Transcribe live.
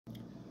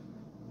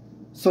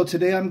So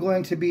today I'm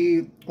going to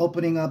be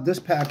opening up this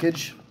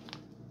package,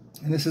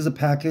 and this is a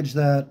package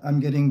that I'm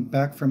getting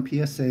back from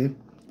PSA.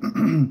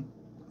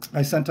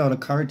 I sent out a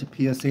card to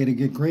PSA to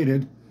get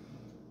graded,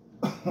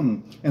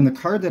 and the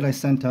card that I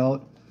sent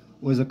out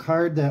was a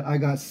card that I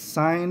got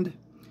signed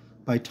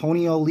by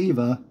Tony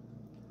Oliva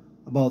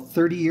about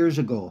 30 years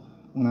ago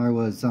when I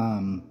was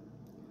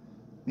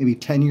maybe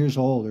 10 years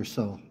old or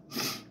so.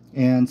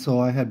 And so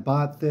I had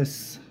bought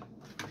this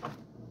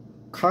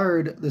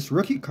card, this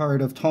rookie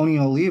card of Tony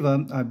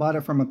Oliva. I bought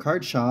it from a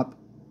card shop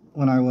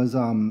when I was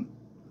a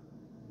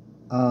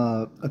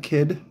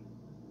kid,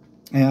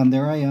 and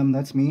there I am,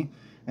 that's me,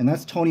 and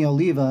that's Tony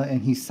Oliva,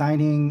 and he's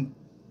signing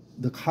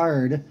the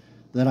card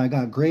that I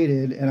got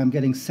graded, and I'm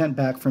getting sent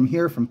back from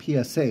here from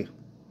PSA.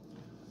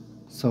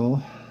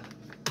 So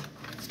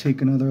let's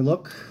take another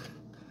look.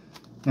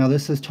 Now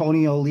this is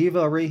Tony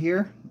Oliva right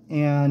here,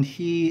 and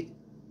he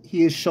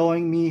is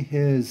showing me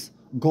his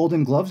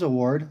Golden Gloves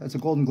Award. That's a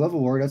Golden Glove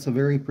Award. That's a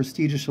very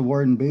prestigious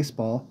award in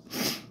baseball.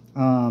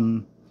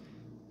 Then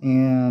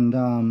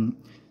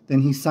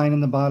he's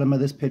signing the bottom of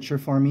this picture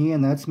for me,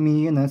 and that's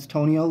me, and that's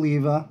Tony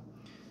Oliva.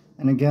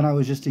 And again, I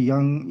was just a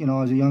young,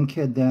 I was a young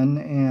kid then,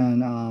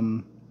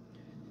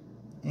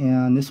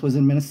 and this was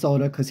in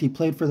Minnesota because he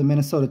played for the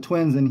Minnesota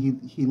Twins, and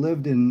he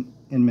lived in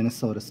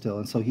Minnesota still,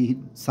 and so he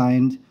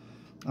signed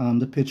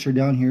the picture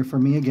down here for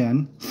me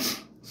again.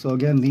 So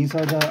again, these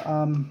are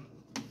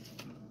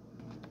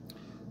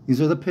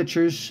the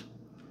pictures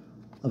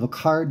of a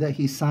card that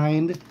he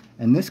signed,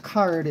 and this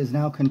card is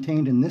now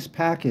contained in this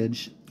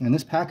package, and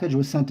this package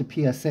was sent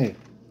to PSA.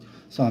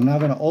 So I'm now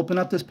going to open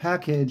up this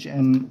package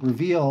and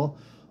reveal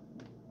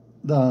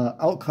the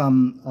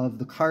outcome of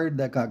the card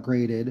that got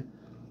graded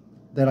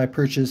that I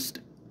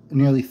purchased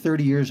nearly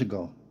 30 years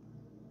ago.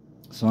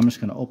 So I'm just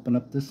going to open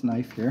up this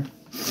knife here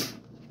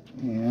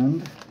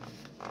and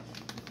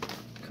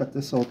cut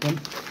this open.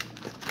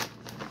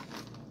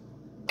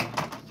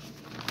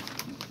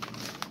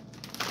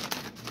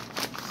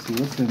 See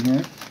what's in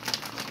here.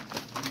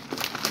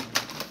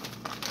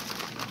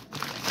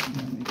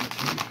 Let me take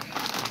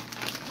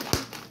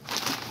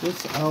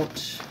this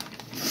out.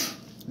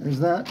 There's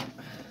that.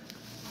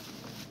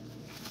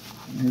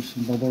 Here's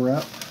some bubble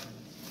wrap.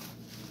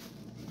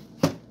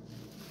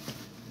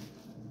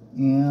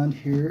 And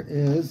here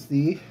is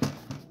the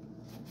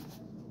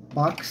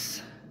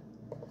box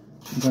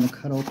I'm going to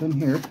cut open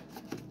here.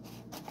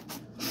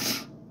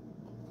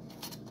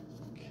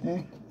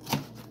 Okay,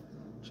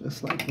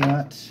 just like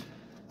that.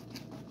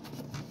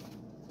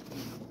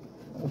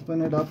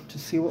 Open it up to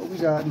see what we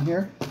got in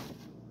here.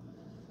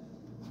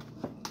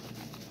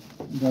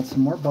 We got some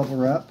more bubble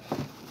wrap.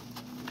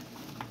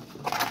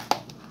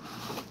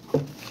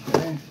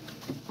 Okay,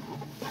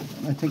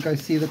 I think I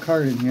see the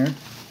card in here.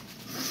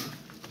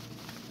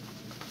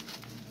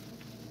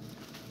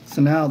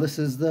 So now this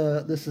is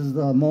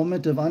the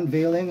moment of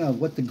unveiling of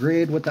what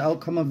the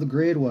outcome of the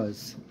grade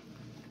was.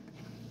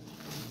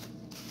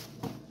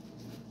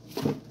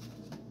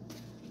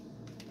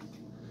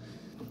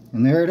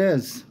 And there it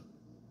is.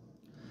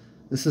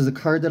 This is a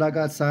card that I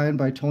got signed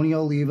by Tony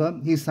Oliva.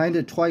 He signed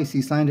it twice.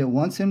 He signed it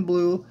once in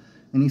blue,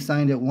 and he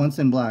signed it once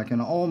in black.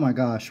 And oh my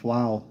gosh,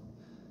 wow.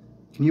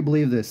 Can you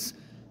believe this?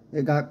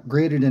 It got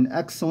graded in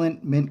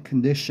excellent mint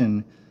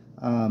condition,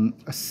 a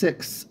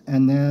 6.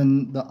 And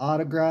then the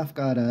autograph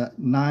got a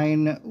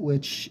 9,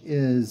 which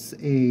is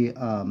a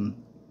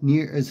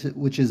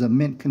which is a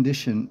mint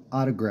condition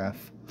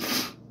autograph.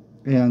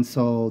 And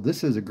so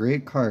this is a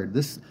great card.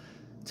 The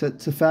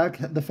fact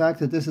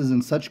that this is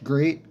in such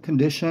great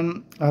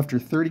condition after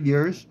 30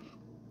 years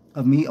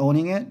of me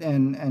owning it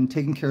and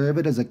taking care of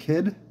it as a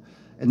kid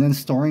and then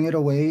storing it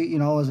away,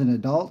 as an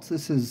adult,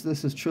 this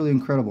is truly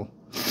incredible.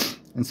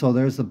 And so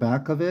there's the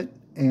back of it,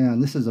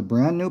 and this is a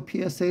brand new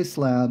PSA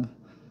slab,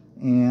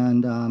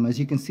 and as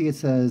you can see, it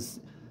says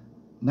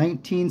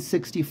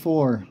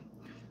 1964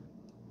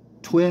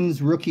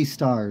 Twins Rookie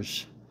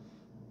Stars,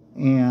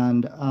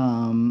 and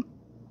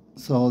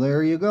so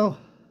there you go.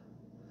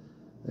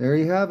 There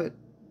you have it.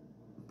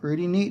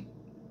 Pretty neat.